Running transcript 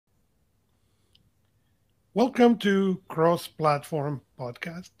Welcome to Cross Platform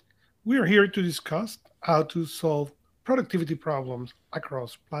Podcast. We are here to discuss how to solve productivity problems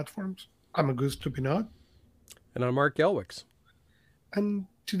across platforms. I'm Augusto Pinot, And I'm Mark Gelwix. and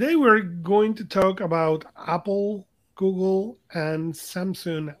today we're going to talk about Apple, Google, and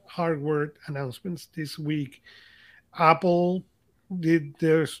Samsung hardware announcements this week. Apple did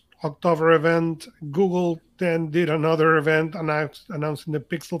their October event. Google then did another event announcing the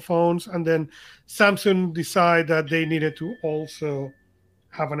Pixel phones, and then Samsung decided that they needed to also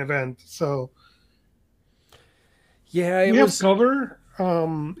have an event. So Yeah, it we have was. covered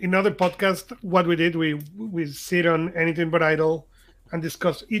in other podcasts what we did. We sit on anything but idle and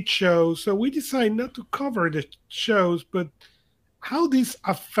discuss each show. So we decided not to cover the shows, but how these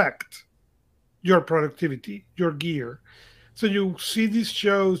affect your productivity, your gear. So you see these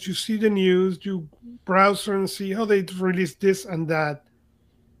shows, you see the news, you browse and see how they release this and that,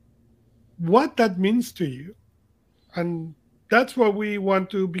 what that means to you. And that's what we want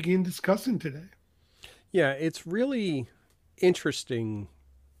to begin discussing today. Yeah, it's really interesting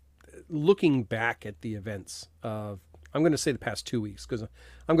looking back at the events of, I'm going to say the past 2 weeks, because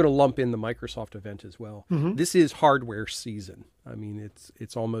I'm going to lump in the Microsoft event as well. Hmm. This is hardware season. I mean,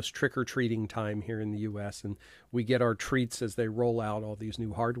 it's almost trick or treating time here in the US, and we get our treats as they roll out all these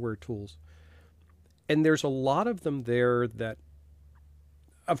new hardware tools. And there's a lot of them there that,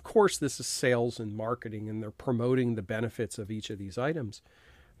 of course, this is sales and marketing, and they're promoting the benefits of each of these items.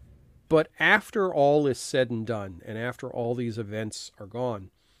 But after all is said and done, and after all these events are gone,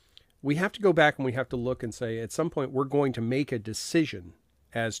 we have to go back and we have to look and say, at some point, we're going to make a decision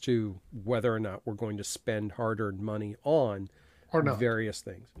as to whether or not we're going to spend hard earned money on Or not. various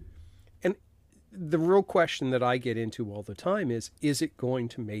things. And the real question that I get into all the time is it going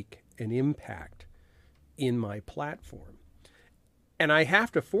to make an impact in my platform? And I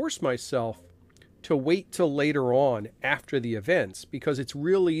have to force myself to wait till later on after the events because it's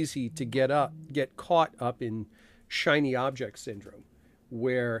real easy to get caught up in shiny object syndrome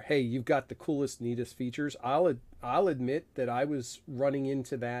where hey, you've got the coolest neatest features. I'll admit that I was running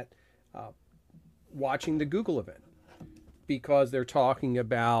into that uh, watching the Google event because they're talking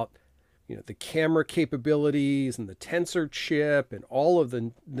about the camera capabilities and the tensor chip and all of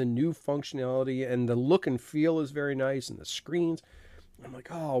the new functionality, and the look and feel is very nice, and the screens. I'm like,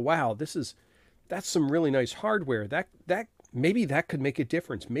 oh wow, that's some really nice hardware. That maybe that could make a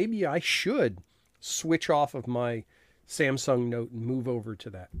difference. Maybe I should switch off of my Samsung Note and move over to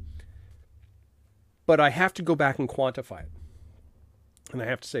that. But I have to go back and quantify it. And I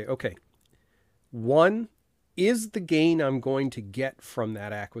have to say, okay, one, is the gain I'm going to get from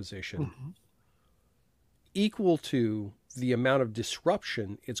that acquisition Mhm. equal to the amount of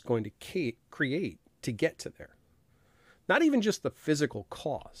disruption it's going to create to get to there? Not even just the physical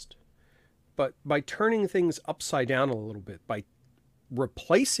cost, but by turning things upside down a little bit, by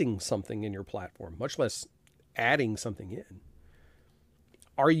replacing something in your platform, much less adding something in,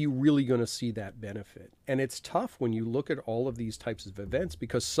 are you really going to see that benefit? And it's tough when you look at all of these types of events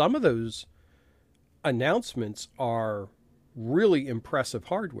because some of those announcements are really impressive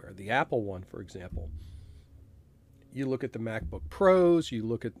hardware. The Apple one, for example, you look at the MacBook Pros,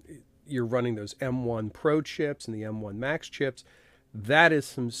 you're running those M1 Pro chips and the M1 Max chips. That is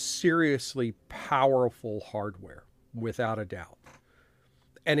some seriously powerful hardware, without a doubt.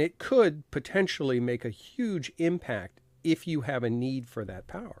 And it could potentially make a huge impact if you have a need for that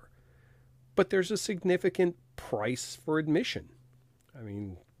power. But there's a significant price for admission. I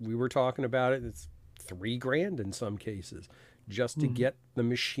mean, we were talking about it, it's 3 grand in some cases just to Mhm. get the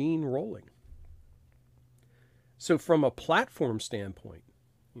machine rolling. So, from a platform standpoint,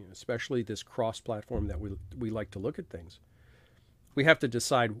 especially this cross platform that we like to look at things, we have to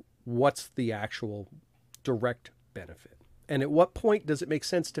decide what's the actual direct benefit. And at what point does it make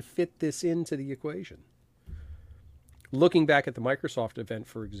sense to fit this into the equation? Looking back at the Microsoft event,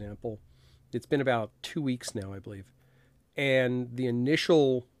 for example, it's been about 2 weeks now, I believe. And the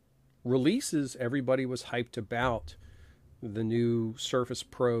initial releases, everybody was hyped about the new Surface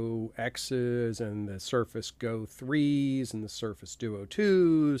Pro X's and the Surface Go 3s and the Surface Duo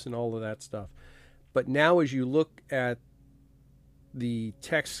 2s and all of that stuff. But now, as you look at the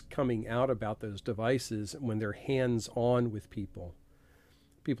text coming out about those devices when they're hands on with people,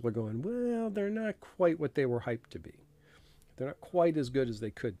 people are going, well, they're not quite what they were hyped to be. They're not quite as good as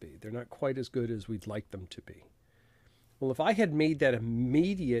they could be. They're not quite as good as we'd like them to be. Well, if I had made that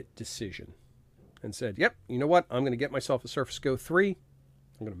immediate decision and said, yep, you know what? I'm going to get myself a Surface Go 3,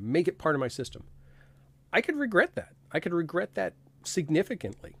 I'm going to make it part of my system, I could regret that. I could regret that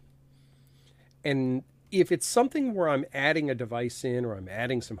significantly. And if it's something where I'm adding a device in or I'm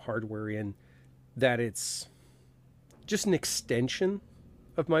adding some hardware in, that it's just an extension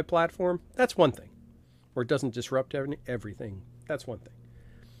of my platform, that's one thing. Or it doesn't disrupt everything, that's one thing.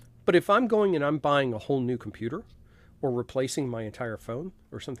 But if I'm going and I'm buying a whole new computer or replacing my entire phone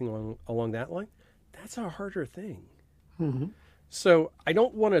or something along that line, that's a harder thing. Mm-hmm. So I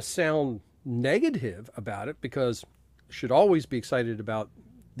don't want to sound negative about it, because I should always be excited about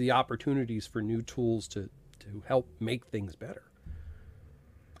the opportunities for new tools to help make things better.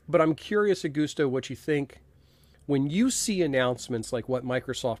 But I'm curious, Augusto, what you think when you see announcements like what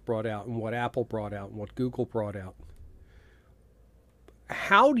Microsoft brought out and what Apple brought out and what Google brought out.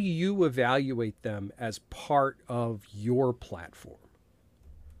 How do you evaluate them as part of your platform?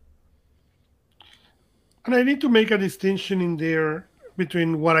 And I need to make a distinction in there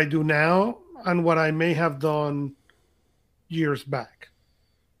between what I do now and what I may have done years back.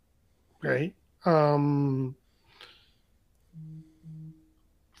 Okay.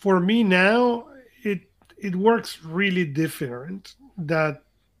 For me now, it works really different that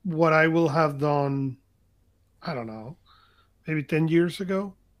what I will have done, I don't know, maybe 10 years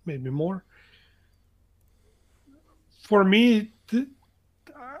ago, maybe more. For me,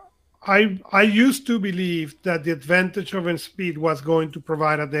 I used to believe that the advantage of speed was going to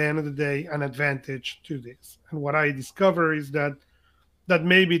provide at the end of the day an advantage to this. And what I discover is that that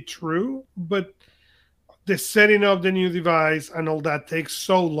may be true, but the setting up the new device and all that takes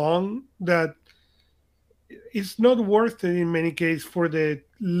so long that it's not worth it in many cases for the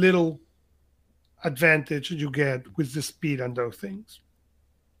little advantage you get with the speed and those things.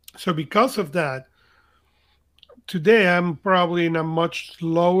 So because of that, today I'm probably in a much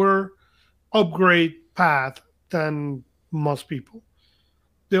slower upgrade path than most people.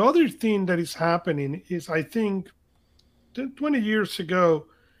 The other thing that is happening is I think 20 years ago,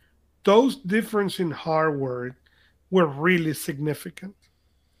 those differences in hardware were really significant.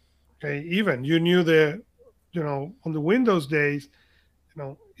 Okay, even you knew on the Windows days,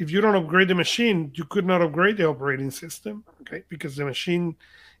 if you don't upgrade the machine, you could not upgrade the operating system. Okay, because the machine,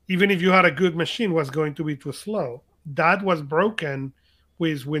 even if you had a good machine, was going to be too slow. That was broken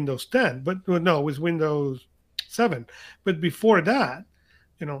with Windows 10, but no, with Windows 7. But before that,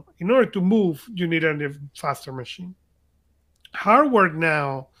 in order to move, you needed a faster machine. Hardware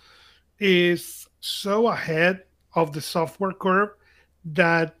now is so ahead of the software curve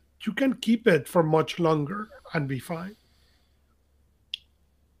that you can keep it for much longer and be fine.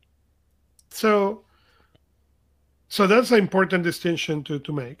 So that's an important distinction to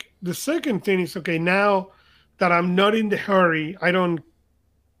make. The second thing is, okay, now that I'm not in the hurry, I don't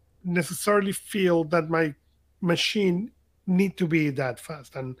necessarily feel that my machine need to be that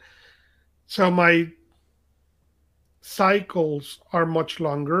fast. And so my cycles are much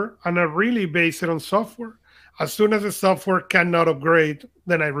longer, and I really base it on software. As soon as the software cannot upgrade,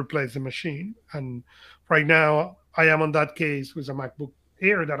 then I replace the machine. And right now I am on that case with a MacBook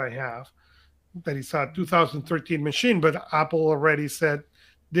Air that I have, that is a 2013 machine, but Apple already said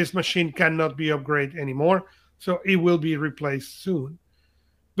this machine cannot be upgraded anymore. So it will be replaced soon.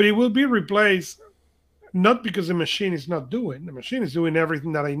 But it will be replaced not because the machine is not doing. The machine is doing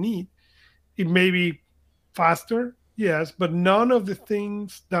everything that I need. It may be faster, yes, but none of the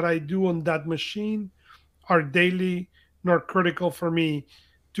things that I do on that machine are daily nor critical for me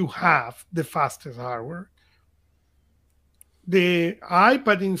to have the fastest hardware. The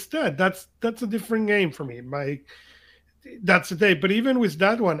iPad instead, that's a different game for me. That's the day. But even with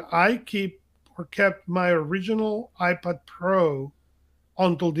that one, I kept my original iPad Pro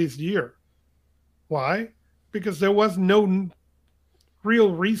until this year. Why? Because there was no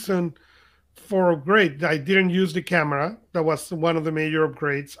real reason for upgrade. I didn't use the camera. That was one of the major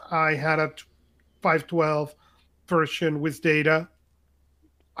upgrades. I had a 512 version with data.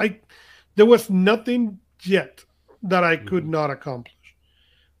 There was nothing yet that I could not accomplish.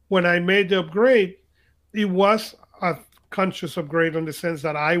 When I made the upgrade, it was a conscious upgrade in the sense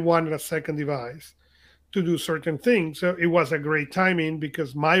that I wanted a second device to do certain things. So it was a great timing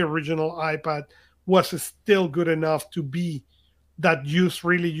because my original iPad was still good enough to be that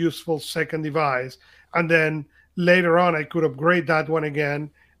really useful second device. And then later on, I could upgrade that one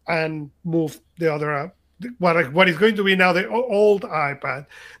again and move the other up. What is going to be now the old iPad,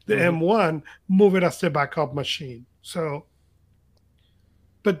 the M1, move it as the backup machine. So,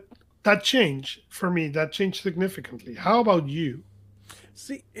 but that changed for me. That changed significantly. How about you?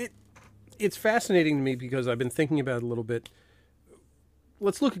 See, it's fascinating to me because I've been thinking about it a little bit.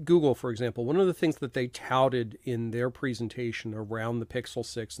 Let's look at Google, for example. One of the things that they touted in their presentation around the Pixel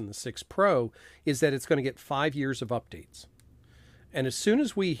 6 and the 6 Pro is that it's going to get 5 years of updates. And as soon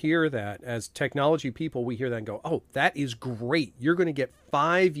as we hear that, as technology people, we hear that and go, oh, that is great. You're going to get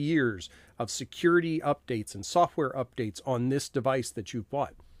 5 years of security updates and software updates on this device that you've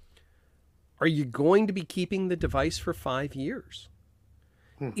bought. Are you going to be keeping the device for 5 years?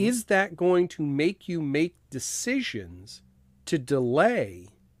 Mm-hmm. Is that going to make you make decisions to delay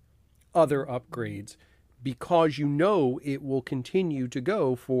other upgrades because you know it will continue to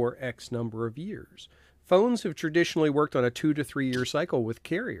go for X number of years? Phones have traditionally worked on a 2 to 3 year cycle with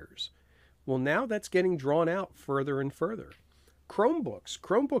carriers. Well, now that's getting drawn out further and further.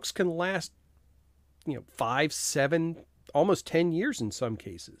 Chromebooks can last, 5, 7, almost 10 years in some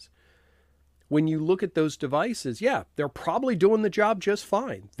cases. When you look at those devices, yeah, they're probably doing the job just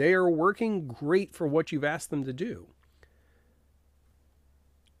fine. They are working great for what you've asked them to do.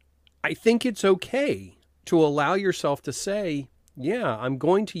 I think it's okay to allow yourself to say, yeah, I'm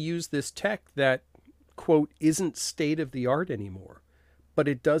going to use this tech that, quote, isn't state of the art anymore, but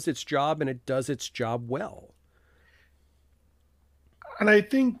it does its job and it does its job well. And I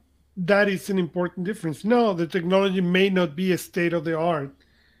think that is an important difference. No, the technology may not be a state of the art,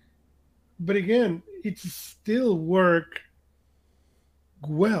 but again, it still work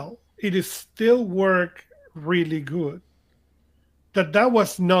well. It is still work really good. That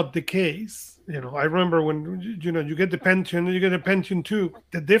was not the case. I remember when you get the Pentium, you get a Pentium 2.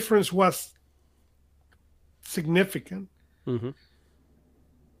 The difference was significant. Mm-hmm.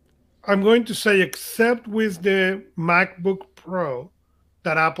 I'm going to say, except with the MacBook Pro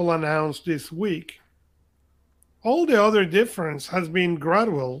that Apple announced this week, all the other difference has been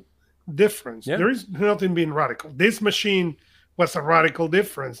gradual difference. Yeah. There is nothing being radical. This machine was a radical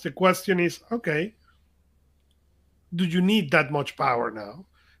difference. The question is, okay, do you need that much power now?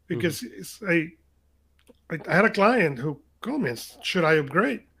 Because I had a client who called me, should I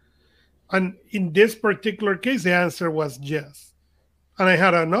upgrade? And in this particular case, the answer was yes. And I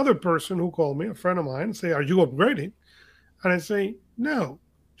had another person who called me, a friend of mine, say, are you upgrading? And I say, no.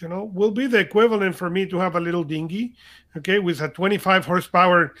 Will be the equivalent for me to have a little dinghy, okay, with a 25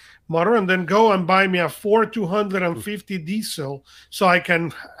 horsepower motor, and then go and buy me a Ford 250 diesel so I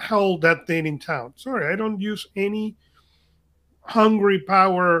can hold that thing in town. Sorry, I don't use any hungry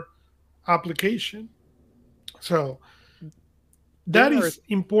power application. So that is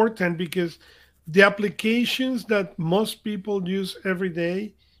important, because the applications that most people use every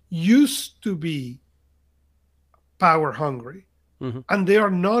day used to be power hungry. Mm-hmm. And they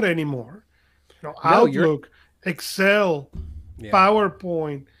are not anymore. Outlook, Excel,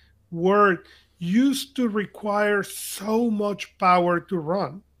 PowerPoint, Word used to require so much power to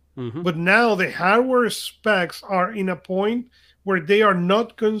run. Mm-hmm. But now the hardware specs are in a point where they are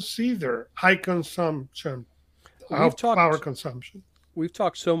not considered high consumption, power consumption. We've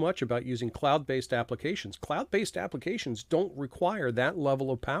talked so much about using cloud-based applications. Cloud-based applications don't require that level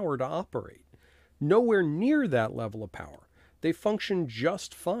of power to operate. Nowhere near that level of power. They function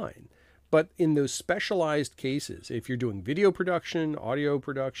just fine. But in those specialized cases, if you're doing video production, audio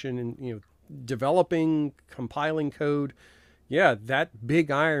production, and developing, compiling code, yeah, that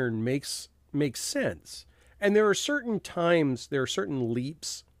big iron makes sense. And there are certain times, there are certain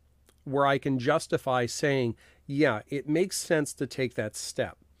leaps where I can justify saying, yeah, it makes sense to take that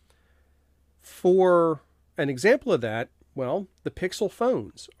step. For an example of that, well, the Pixel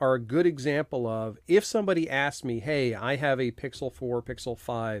phones are a good example of, if somebody asks me, hey, I have a Pixel 4, Pixel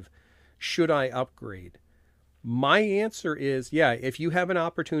 5, should I upgrade? My answer is, yeah, if you have an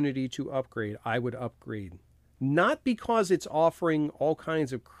opportunity to upgrade, I would upgrade. Not because it's offering all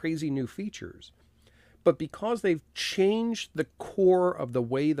kinds of crazy new features, but because they've changed the core of the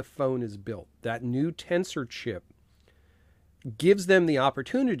way the phone is built. That new Tensor chip gives them the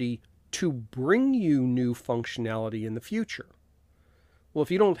opportunity to bring you new functionality in the future. Well, if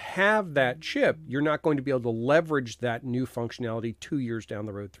you don't have that chip, you're not going to be able to leverage that new functionality 2 years down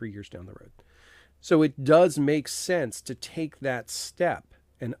the road, 3 years down the road. So it does make sense to take that step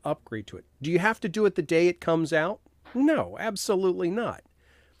and upgrade to it. Do you have to do it the day it comes out? No, absolutely not.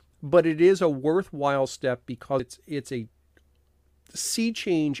 But it is a worthwhile step because it's a sea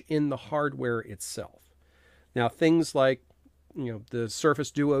change in the hardware itself. Now, things like the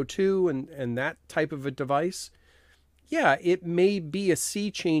Surface Duo 2 and that type of a device, yeah, it may be a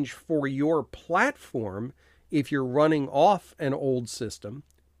sea change for your platform if you're running off an old system,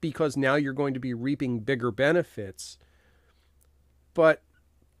 because now you're going to be reaping bigger benefits. But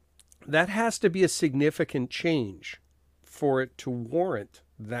that has to be a significant change for it to warrant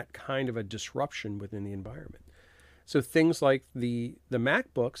that kind of a disruption within the environment. So things like the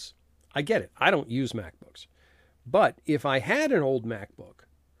MacBooks, I get it. I don't use MacBooks. But if I had an old MacBook,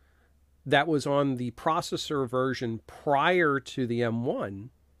 that was on the processor version prior to the M1,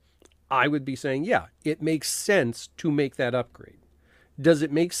 I would be saying, yeah, it makes sense to make that upgrade. Does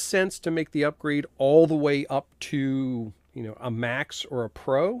it make sense to make the upgrade all the way up to, a Max or a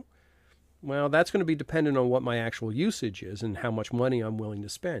Pro? Well, that's going to be dependent on what my actual usage is and how much money I'm willing to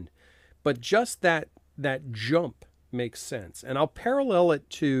spend. But just that jump makes sense. And I'll parallel it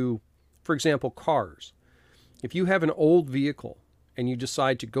to, for example, cars. If you have an old vehicle and you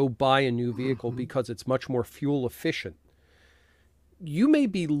decide to go buy a new vehicle because it's much more fuel efficient, you may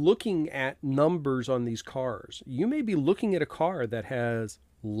be looking at numbers on these cars. You may be looking at a car that has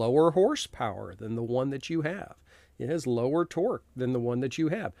lower horsepower than the one that you have. It has lower torque than the one that you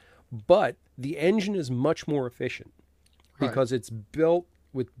have. But the engine is much more efficient because it's built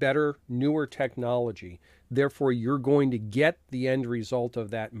with better, newer technology. Therefore, you're going to get the end result of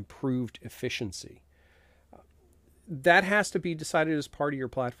that improved efficiency. That has to be decided as part of your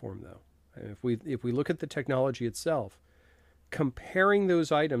platform, though. If we look at the technology itself, comparing those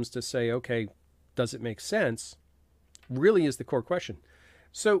items to say, okay, does it make sense, really is the core question.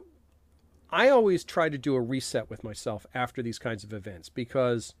 So I always try to do a reset with myself after these kinds of events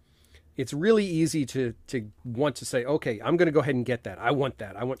because it's really easy to want to say, okay, I'm going to go ahead and get that. I want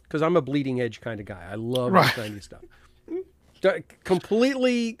that. Because I'm a bleeding edge kind of guy. I love this kind of stuff.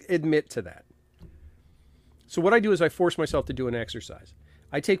 Completely admit to that. So what I do is I force myself to do an exercise.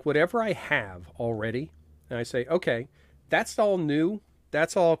 I take whatever I have already and I say, okay, that's all new.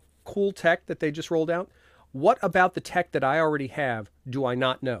 That's all cool tech that they just rolled out. What about the tech that I already have do I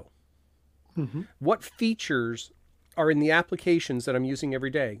not know? Mm-hmm. What features are in the applications that I'm using every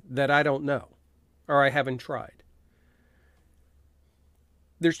day that I don't know or I haven't tried?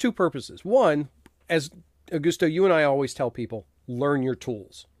 There's two purposes. One, as Augusto, you and I always tell people, learn your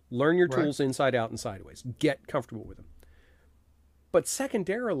tools. Learn your tools inside out and sideways. Get comfortable with them. But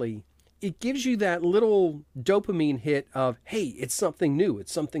secondarily, it gives you that little dopamine hit of, hey, it's something new.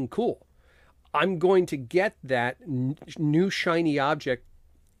 It's something cool. I'm going to get that new shiny object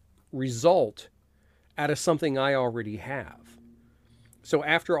result out of something I already have. So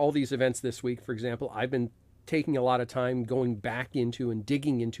after all these events this week, for example, I've been taking a lot of time going back into and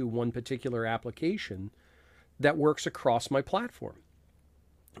digging into one particular application that works across my platform.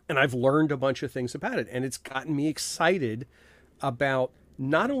 And I've learned a bunch of things about it. And it's gotten me excited about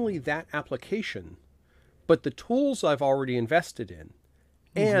not only that application, but the tools I've already invested in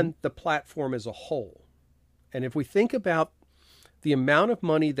and the platform as a whole. And if we think about the amount of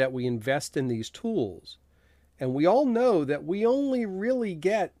money that we invest in these tools, and we all know that we only really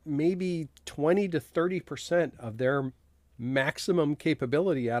get maybe 20 to 30% of their maximum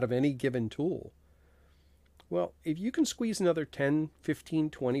capability out of any given tool. Well, if you can squeeze another 10, 15,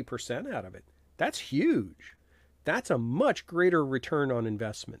 20% out of it, that's huge. That's a much greater return on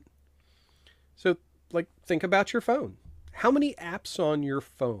investment. So, think about your phone. How many apps on your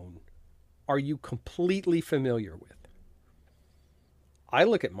phone are you completely familiar with? I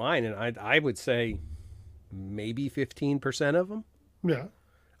look at mine and I would say maybe 15% of them. Yeah.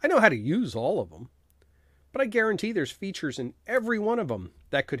 I know how to use all of them, but I guarantee there's features in every one of them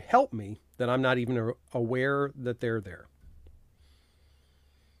that could help me that I'm not even aware that they're there.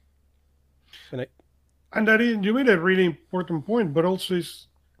 And that is, you made a really important point, but also is,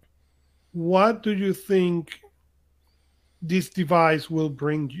 what do you think this device will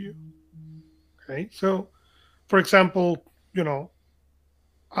bring you? Okay. So, for example,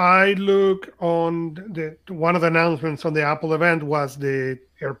 I look on one of the announcements on the Apple event was the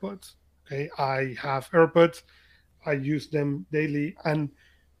AirPods. Okay. I have AirPods. I use them daily and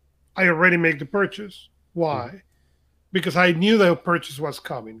I already make the purchase. Why? Mm-hmm. Because I knew the purchase was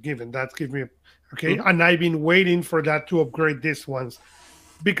coming, given that give me okay. Mm-hmm. And I've been waiting for that to upgrade these ones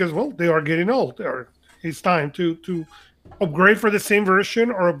because, well, they are getting old. It's time to upgrade for the same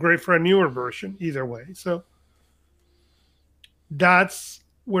version or upgrade for a newer version, either way. So that's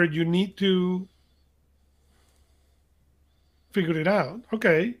where you need to figure it out.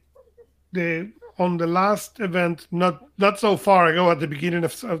 Okay. On the last event, not so far ago, at the beginning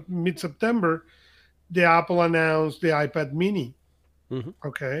of mid-September, the Apple announced the iPad mini. Mm-hmm.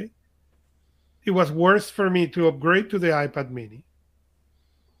 Okay. It was worse for me to upgrade to the iPad mini.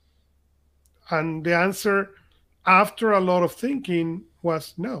 And the answer, after a lot of thinking,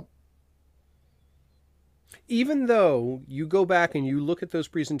 was no. Even though you go back and you look at those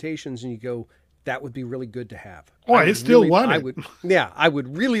presentations and you go, that would be really good to have. Oh, I still want it. I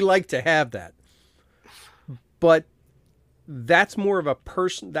would really like to have that. But that's more of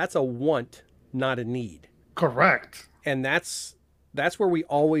that's a want, not a need. Correct. And that's where we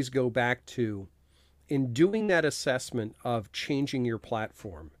always go back to. In doing that assessment of changing your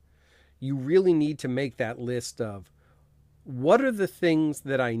platform, you really need to make that list of what are the things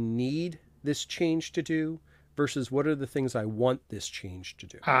that I need this change to do versus what are the things I want this change to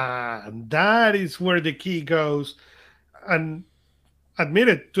do. That is where the key goes. And admit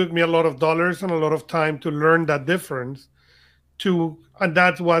it took me a lot of dollars and a lot of time to learn that difference. And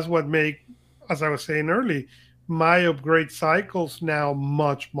that was what made, as I was saying early, my upgrade cycles now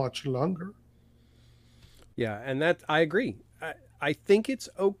much longer. Yeah, and that I agree. I think it's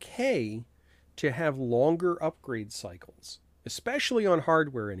okay to have longer upgrade cycles, especially on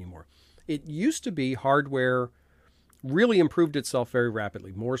hardware anymore. It used to be hardware really improved itself very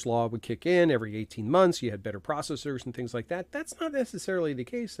rapidly. Moore's Law would kick in every 18 months. You had better processors and things like that. That's not necessarily the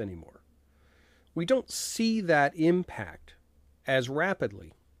case anymore. We don't see that impact as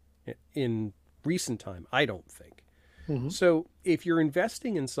rapidly in recent time, I don't think. Mm-hmm. So if you're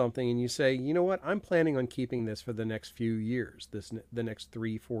investing in something and you say, you know what, I'm planning on keeping this for the next few years, the next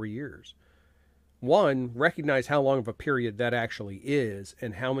 3-4 years. One, recognize how long of a period that actually is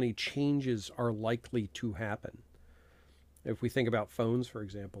and how many changes are likely to happen. If we think about phones, for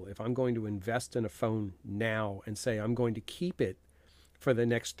example, if I'm going to invest in a phone now and say I'm going to keep it for the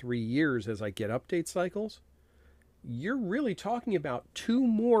next 3 years as I get update cycles, you're really talking about 2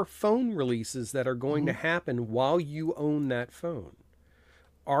 more phone releases that are going to happen while you own that phone.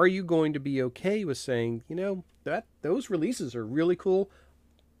 Are you going to be okay with saying, you know, that those releases are really cool,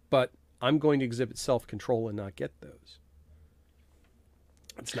 but I'm going to exhibit self-control and not get those?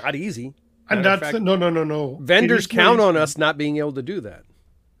 It's not easy. And that's fact, no. Vendors count on us not being able to do that.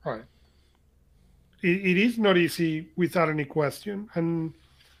 Right. It is not easy without any question. And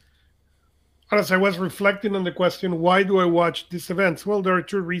as I was reflecting on the question, why do I watch these events? Well, there are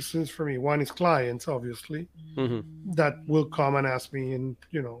 2 reasons for me. One is clients, obviously, that will come and ask me, and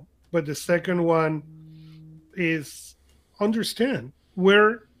But the second one is understand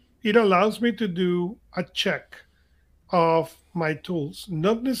where it allows me to do a check of my tools,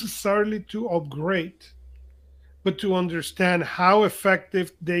 not necessarily to upgrade, but to understand how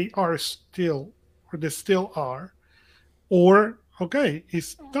effective they are still, or they still are, or okay,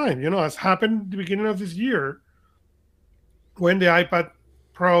 it's time. As happened at the beginning of this year, when the iPad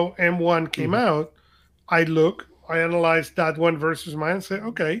Pro M1 came out, I analyzed that one versus mine and said,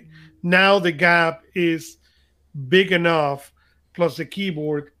 okay, now the gap is big enough, plus the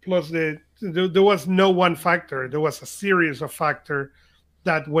keyboard, plus there was no one factor. There was a series of factors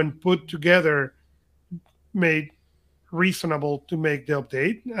that, when put together, made reasonable to make the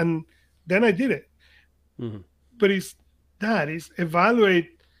update. And then I did it. But is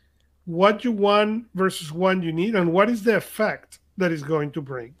evaluate what you want versus what you need, and what is the effect that is going to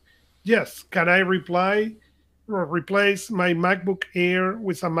bring. Yes, can I replace my MacBook Air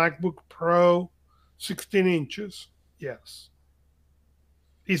with a MacBook Pro 16 inches? Yes.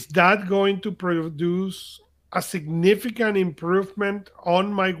 Is that going to produce a significant improvement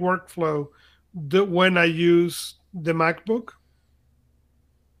on my workflow when I use the MacBook?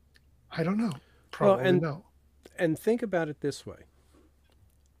 I don't know. Probably no. And think about it this way.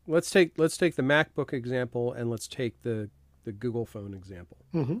 Let's take the MacBook example, and let's take the Google phone example.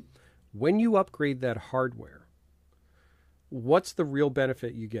 When you upgrade that hardware, what's the real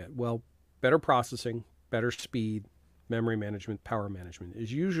benefit you get? Well, better processing, better speed, memory management, power management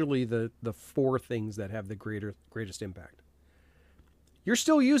is usually the 4 things that have the greatest impact. You're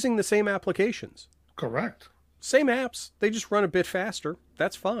still using the same applications. Correct. Same apps, they just run a bit faster.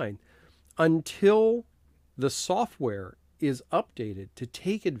 That's fine. Until the software is updated to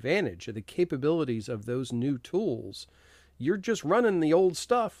take advantage of the capabilities of those new tools, you're just running the old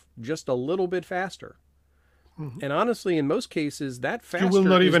stuff just a little bit faster. And honestly, in most cases, that faster you will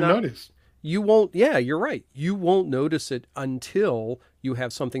not even notice. You won't. Yeah, you're right. You won't notice it until you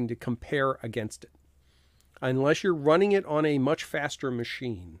have something to compare against it. Unless you're running it on a much faster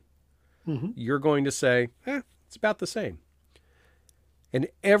machine, you're going to say, it's about the same. And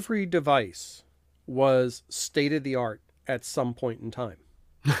every device was state-of-the-art at some point in time.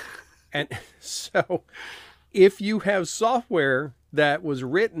 And so if you have software that was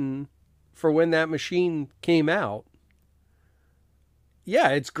written for when that machine came out, yeah,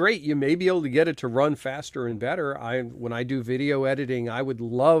 it's great. You may be able to get it to run faster and better. When I do video editing, I would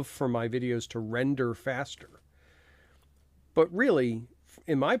love for my videos to render faster. But really,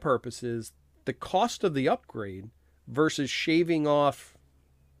 in my purposes, the cost of the upgrade versus shaving off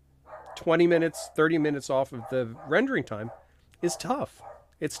 20 minutes, 30 minutes off of the rendering time is tough.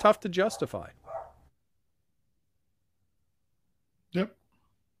 It's tough to justify. Yep.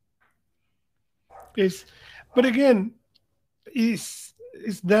 But again, is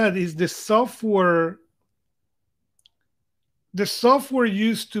the software the software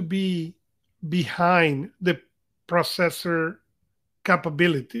used to be behind the processor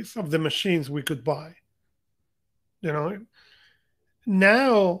capabilities of the machines we could buy. You know,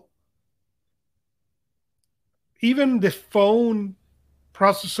 now even the phone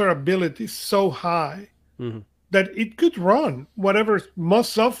processor ability is so high Mm-hmm. that it could run whatever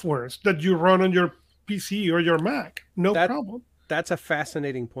most softwares that you run on your PC or your Mac, no That problem. that's a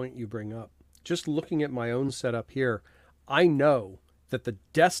fascinating point you bring up. Just looking at my own setup here, I know that the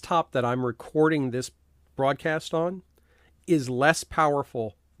desktop that I'm recording this broadcast on is less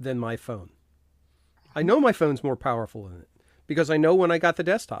powerful than my phone. I know my phone's more powerful than it because I know when I got the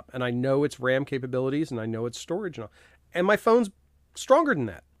desktop and I know its RAM capabilities and I know its storage and all. And my phone's stronger than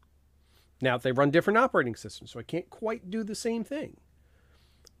that. Now, they run different operating systems, so I can't quite do the same thing.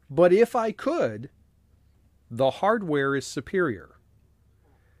 But if I could, the hardware is superior.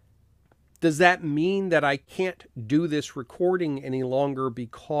 Does that mean that I can't do this recording any longer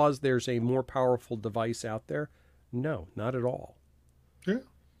because there's a more powerful device out there? No, not at all. Yeah.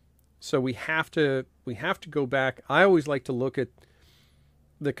 So we have to go back. I always like to look at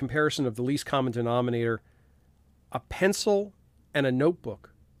the comparison of the least common denominator. A pencil and a notebook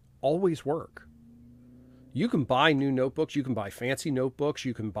always work. You can buy new notebooks, you can buy fancy notebooks,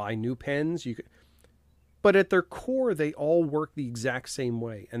 you can buy new pens, but at their core they all work the exact same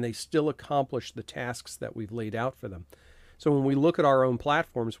way and they still accomplish the tasks that we've laid out for them. So when we look at our own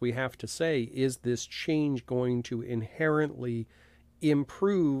platforms, we have to say, is this change going to inherently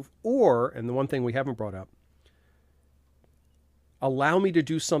improve, or, and the one thing we haven't brought up, allow me to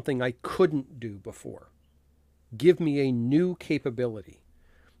do something I couldn't do before? Give me a new capability.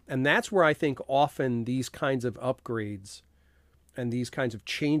 And that's where I think often these kinds of upgrades and these kinds of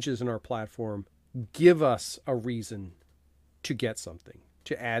changes in our platform give us a reason to get something,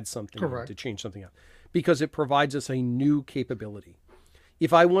 to add something, to change something out, because it provides us a new capability.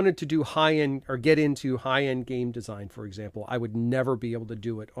 If I wanted to do high-end or get into high-end game design, for example, I would never be able to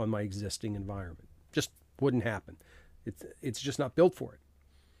do it on my existing environment. Just wouldn't happen. It's just not built for it.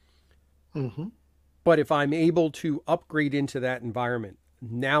 Mm-hmm. But if I'm able to upgrade into that environment,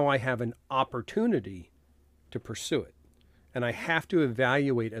 now I have an opportunity to pursue it. And I have to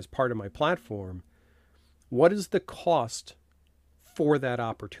evaluate as part of my platform, what is the cost for that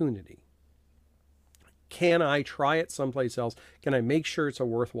opportunity? Can I try it someplace else? Can I make sure it's a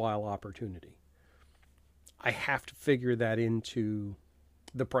worthwhile opportunity? I have to figure that into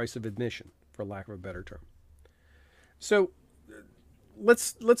the price of admission, for lack of a better term. So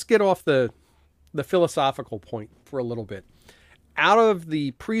let's get off the philosophical point for a little bit. Out of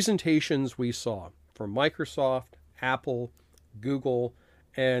the presentations we saw from Microsoft, Apple, Google,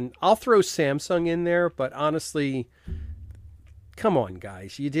 and I'll throw Samsung in there, but honestly, come on,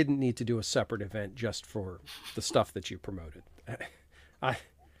 guys. You didn't need to do a separate event just for the stuff that you promoted.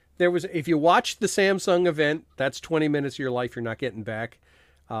 If you watched the Samsung event, that's 20 minutes of your life you're not getting back.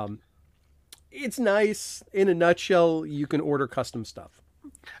 It's nice. In a nutshell, you can order custom stuff.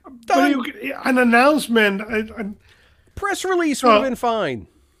 But an announcement, press release would have been fine.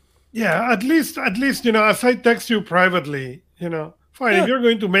 Yeah, at least as I text you privately, fine. Yeah. If you're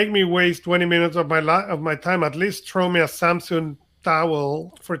going to make me waste 20 minutes of my time, at least throw me a Samsung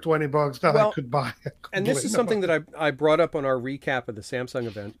towel for $20 that I could buy. And this is something that I brought up on our recap of the Samsung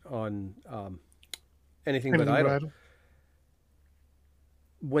event on Anything But Idle.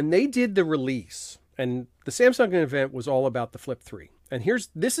 When they did the release, and the Samsung event was all about the Flip 3. And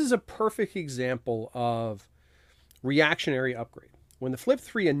this is a perfect example of reactionary upgrade. When the Flip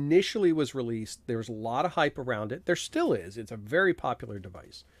 3 initially was released, there was a lot of hype around it. There still is. It's a very popular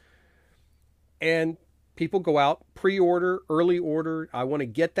device. And people go out, pre-order, early order. I want to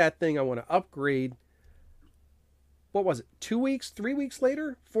get that thing. I want to upgrade. What was it? 2 weeks, 3 weeks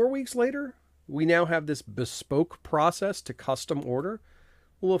later, 4 weeks later, we now have this bespoke process to custom order.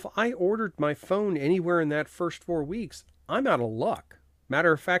 Well, if I ordered my phone anywhere in that first 4 weeks, I'm out of luck.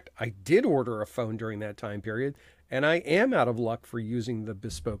 Matter of fact, I did order a phone during that time period, and I am out of luck for using the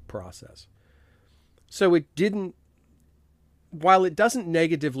bespoke process. So while it doesn't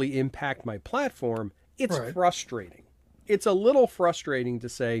negatively impact my platform, it's frustrating. It's a little frustrating to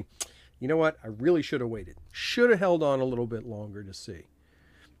say, you know what, I really should have waited. Should have held on a little bit longer to see.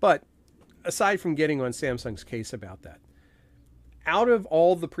 But aside from getting on Samsung's case about that, out of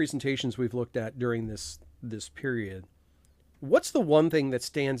all the presentations we've looked at during this period, what's the one thing that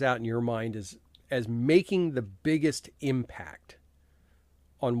stands out in your mind as making the biggest impact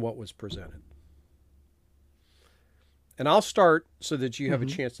on what was presented? And I'll start so that you have a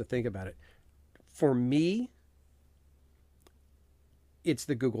chance to think about it. For me, it's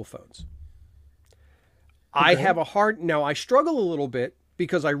the Google phones. I Okay. have a hard now. I struggle a little bit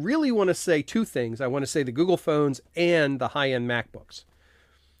because I really want to say two things. I want to say the Google phones and the high-end MacBooks.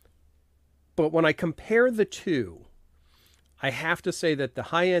 But when I compare the two, I have to say that the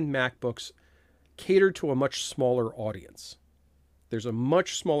high-end MacBooks cater to a much smaller audience. There's a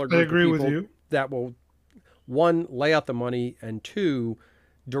much smaller I group of agree with people you. that will, one, lay out the money, and two,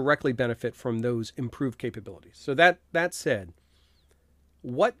 directly benefit from those improved capabilities. So that said,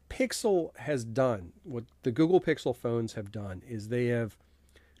 what Pixel has done, what the Google Pixel phones have done, is they have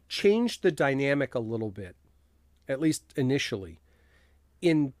changed the dynamic a little bit, at least initially,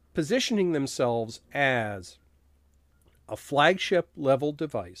 in positioning themselves as a flagship level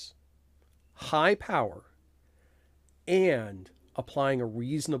device, high power, and applying a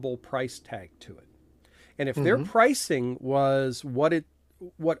reasonable price tag to it. And if their Hmm. pricing was what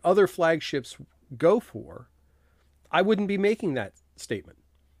other flagships go for, I wouldn't be making that statement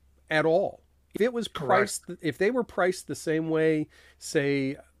at all. If it was Correct. priced, if they were priced the same way,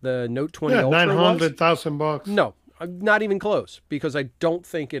 say the Note 20 Yeah, Ultra was, 900,000 bucks. no, not even close, because I don't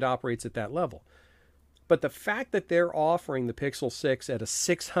think it operates at that level. But the fact that they're offering the Pixel 6 at a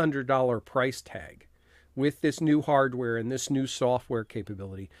 $600 price tag with this new hardware and this new software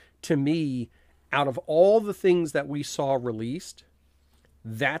capability, to me, out of all the things that we saw released,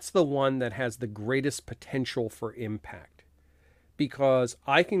 that's the one that has the greatest potential for impact. Because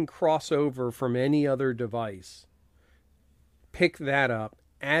I can cross over from any other device, pick that up,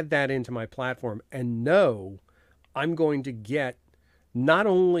 add that into my platform, and know I'm going to get not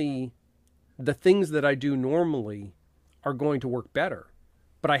only the things that I do normally are going to work better,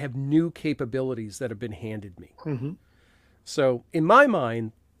 but I have new capabilities that have been handed me. Hmm. So, in my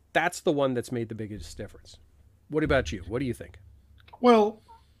mind, that's the one that's made the biggest difference. What about you? What do you think? Well,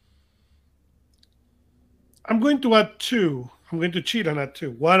 I'm going to add two. I'm going to cheat on that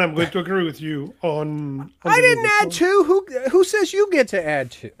too. One, I'm going to agree with you on I the didn't Google add phone. two. Who says you get to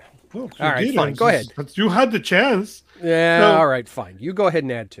add two? Well, All you right, did fine. it. Go ahead. But you had the chance. Yeah, all So, right, fine. You go ahead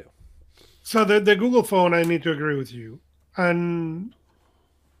and add two. so the Google phone, I need to agree with you, and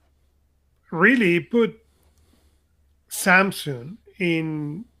really put Samsung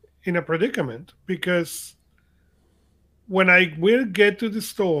in a predicament because when I will get to the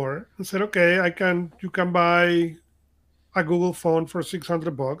store and said, okay, you can buy a Google phone for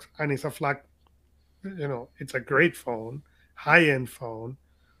 600 bucks, and it's a flat, it's a great phone, high end phone,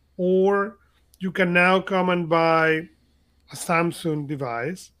 or you can now come and buy a Samsung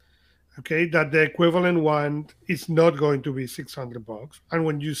device, okay, that the equivalent one is not going to be 600 bucks. And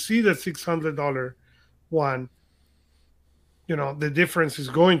when you see the $600 one, the difference is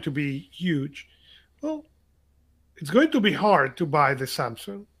going to be huge. Well, it's going to be hard to buy the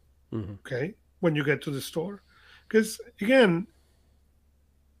Samsung, Mm-hmm. okay, when you get to the store. Because again,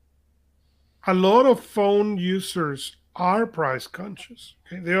 a lot of phone users are price conscious.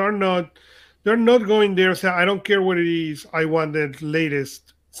 Okay? They're not going there and say, I don't care what it is, I want the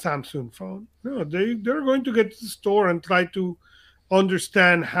latest Samsung phone. No, they're going to get to the store and try to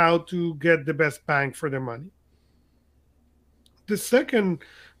understand how to get the best bang for their money. The second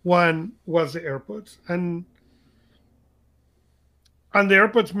one was the AirPods. And the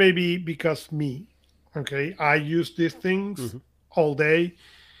AirPods maybe because me. Okay. I use these things Mm-hmm. all day,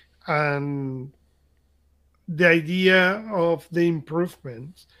 and the idea of the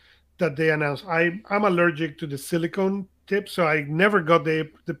improvements that they announced. I'm allergic to the silicone tips, so I never got the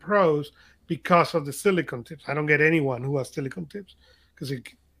pros because of the silicone tips. I don't get anyone who has silicone tips because it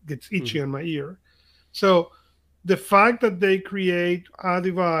gets Mm-hmm. itchy on my ear. So the fact that they create a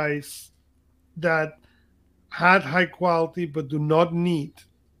device that had high quality but do not need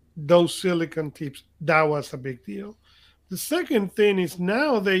those silicone tips, that was a big deal. The second thing is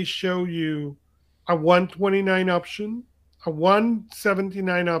now they show you a 129 option, a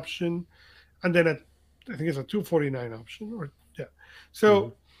 179 option, and then I think it's a 249 option. Or yeah. Mm-hmm.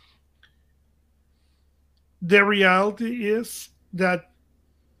 So the reality is that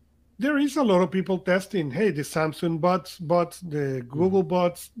there is a lot of people testing. Hey, the Samsung bots, the Mm-hmm. Google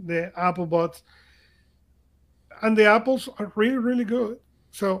bots, the Apple bots, and the Apples are really, really good.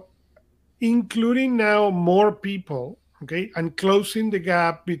 So including now more people, okay, and closing the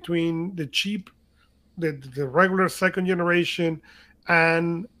gap between the regular second generation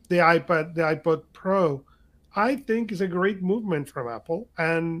and the iPod Pro, I think is a great movement from Apple,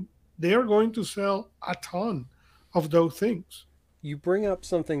 and they are going to sell a ton of those things. You bring up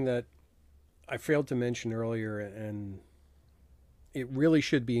something that I failed to mention earlier, and it really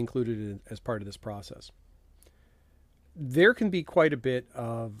should be included as part of this process. There can be quite a bit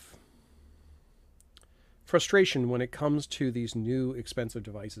of frustration when it comes to these new expensive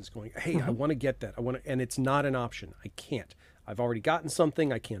devices going, hey, I want to get that. I want to, and it's not an option. I can't. I've already gotten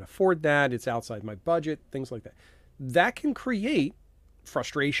something. I can't afford that. It's outside my budget, things like that. That can create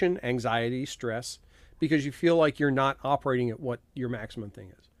frustration, anxiety, stress, because you feel like you're not operating at what your maximum thing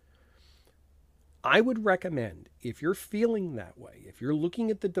is. I would recommend, if you're feeling that way, if you're looking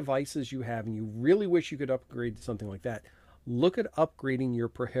at the devices you have and you really wish you could upgrade to something like that, look at upgrading your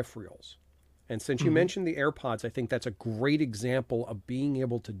peripherals. And since you mentioned the AirPods, I think that's a great example of being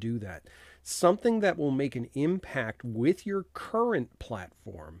able to do that. Something that will make an impact with your current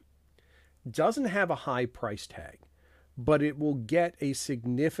platform doesn't have a high price tag, but it will get a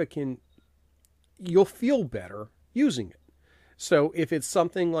significant, you'll feel better using it. So if it's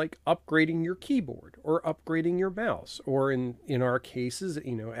something like upgrading your keyboard or upgrading your mouse, or in our cases,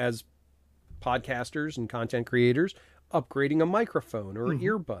 as podcasters and content creators, upgrading a microphone or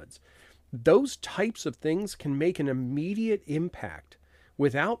earbuds, those types of things can make an immediate impact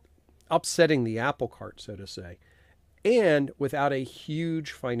without upsetting the apple cart, so to say, and without a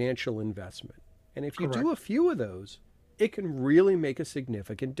huge financial investment. And if you do a few of those, it can really make a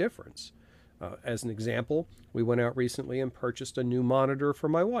significant difference. As an example, we went out recently and purchased a new monitor for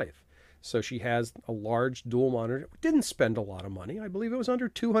my wife. So she has a large dual monitor. We didn't spend a lot of money. I believe it was under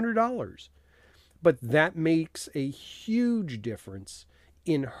 $200. But that makes a huge difference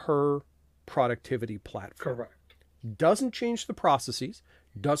in her productivity platform. Correct. Doesn't change the processes,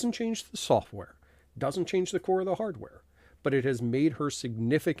 doesn't change the software, doesn't change the core of the hardware, but it has made her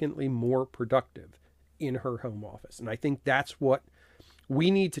significantly more productive in her home office. And I think that's what we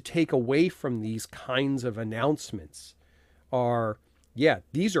need to take away from these kinds of announcements are,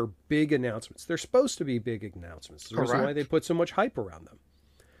 these are big announcements. They're supposed to be big announcements. There's a reason why they put so much hype around them.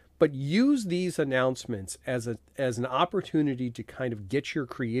 But use these announcements as an opportunity to kind of get your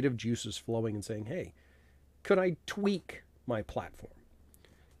creative juices flowing and saying, hey, could I tweak my platform?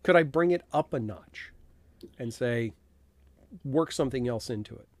 Could I bring it up a notch and say, work something else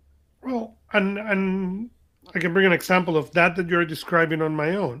into it? Well, and I can bring an example of that you're describing on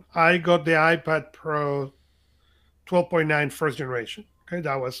my own. I got the iPad Pro 12.9 first generation. Okay,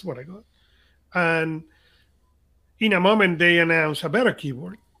 that was what I got. And in a moment, they announced a better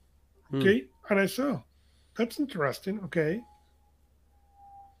keyboard. Okay, and I said, oh, that's interesting. Okay,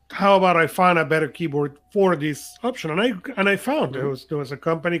 how about I find a better keyboard for this option? And I found there was a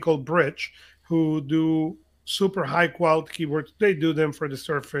company called Bridge who do super high quality keyboards. They do them for the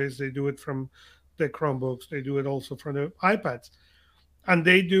Surface. They do it from the Chromebooks. They do it also for the iPads, and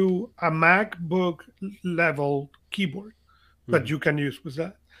they do a MacBook level keyboard that you can use with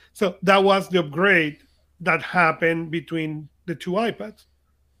that. So that was the upgrade that happened between the two iPads.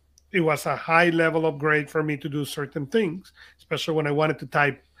 It was a high level upgrade for me to do certain things, especially when I wanted to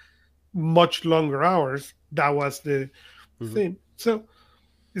type much longer hours. That was the thing. So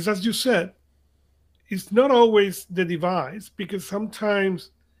it's as you said, it's not always the device, because sometimes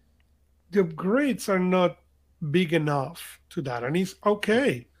the upgrades are not big enough to that. And it's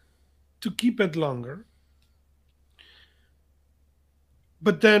okay to keep it longer.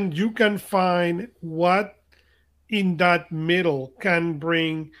 But then you can find what in that middle can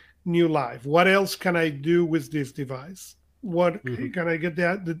bring new life. What else can I do with this device? What can I get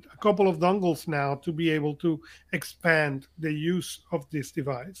a couple of dongles now to be able to expand the use of this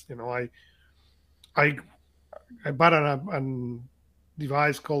device? I bought a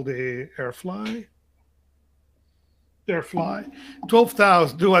device called the AirFly.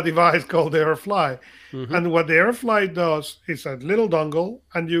 12,000 do a device called the AirFly. And what the AirFly does is a little dongle,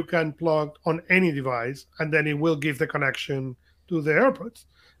 and you can plug on any device, and then it will give the connection to the AirPods.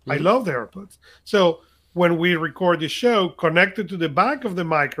 I love the AirPods. So when we record the show, connected to the back of the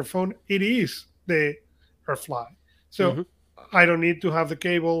microphone, it is the AirFly. So I don't need to have the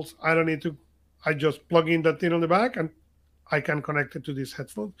cables. I just plug in that thing on the back, and I can connect it to this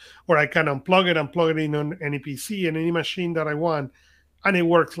headphone, or I can unplug it and plug it in on any PC and any machine that I want, and it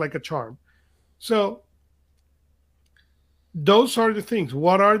works like a charm. So those are the things.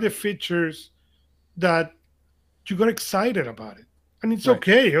 What are the features that you got excited about it? And it's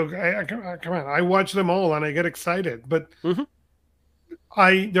okay. Come on, I watch them all and I get excited. But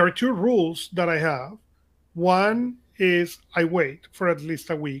there are two rules that I have. One is I wait for at least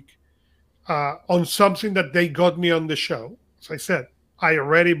a week on something that they got me on the show. As I said, I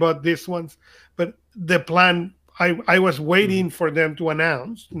already bought these ones, but the plan, I was waiting for them to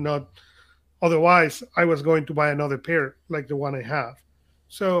announce, not otherwise I was going to buy another pair like the one I have.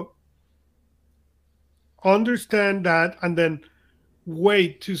 So understand that, and then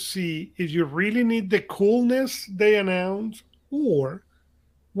wait to see if you really need the coolness they announce, or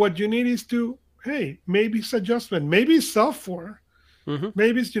what you need is to hey, maybe it's adjustment, maybe it's software, Hmm.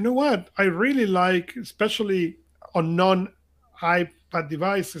 maybe it's, you know what, I really like, especially on non iPad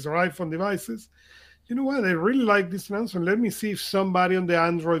devices or iPhone devices, you know what, I really like this announcement. Let me see if somebody on the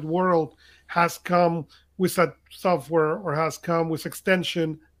Android world has come with a software or has come with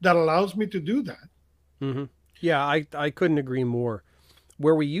extension that allows me to do that. Hmm. Yeah, I couldn't agree more.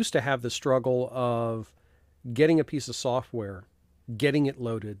 Where we used to have the struggle of getting a piece of software, getting it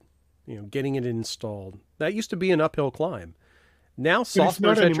loaded, getting it installed, that used to be an uphill climb. Now But it's not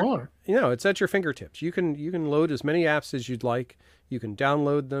software's at your, anymore. it's at your fingertips. You can load as many apps as you'd like. You can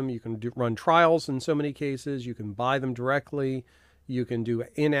download them. You can run trials in so many cases. You can buy them directly. You can do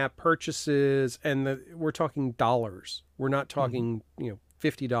in-app purchases, and we're talking dollars. We're not Mhm. talking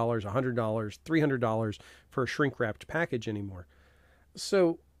 $50, $100, $300 for a shrink-wrapped package anymore.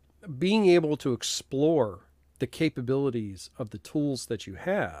 So being able to explore the capabilities of the tools that you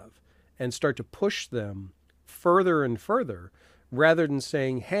have and start to push them further and further rather than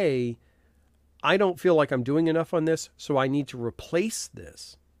saying, hey, I don't feel like I'm doing enough on this, so I need to replace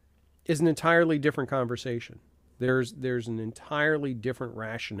this, is an entirely different conversation. There's an entirely different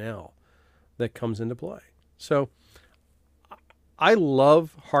rationale that comes into play. So I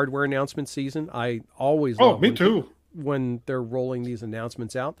love hardware announcement season. I always Oh, love me too. when they're rolling these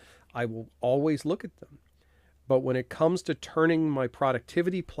announcements out. I will always look at them. But when it comes to turning my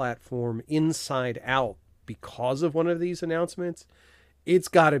productivity platform inside out because of one of these announcements, it's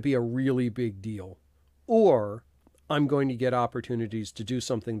got to be a really big deal. Or I'm going to get opportunities to do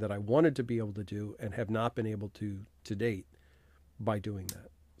something that I wanted to be able to do and have not been able to date by doing that.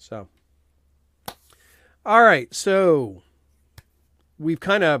 So, all right. So we've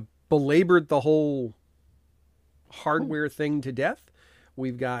kind of belabored the whole hardware thing to death.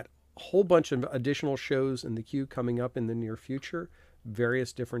 We've got a whole bunch of additional shows in the queue coming up in the near future,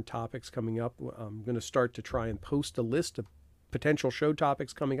 various different topics coming up. I'm going to start to try and post a list of potential show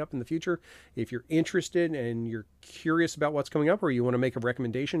topics coming up in the future. If you're interested and you're curious about what's coming up or you want to make a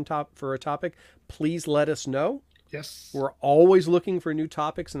recommendation for a topic, please let us know. Yes. We're always looking for new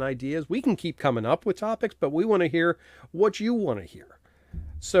topics and ideas. We can keep coming up with topics, but we want to hear what you want to hear.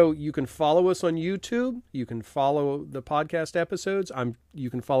 So you can follow us on YouTube. You can follow the podcast episodes. You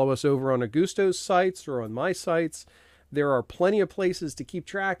can follow us over on Augusto's sites or on my sites. There are plenty of places to keep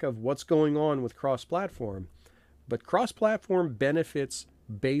track of what's going on with cross-platform. But cross-platform benefits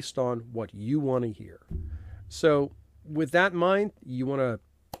based on what you want to hear. So with that in mind, you want to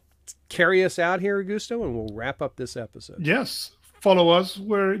carry us out here, Augusto, and we'll wrap up this episode. Yes. Follow us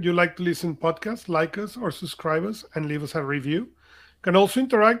where you like to listen podcasts, like us or subscribe us and leave us a review. You can also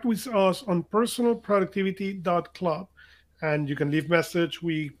interact with us on personalproductivity.club and you can leave message.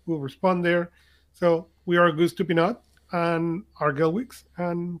 We will respond there. So we are Augusto Pinot and Argel Weeks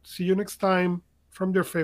and see you next time from your favorite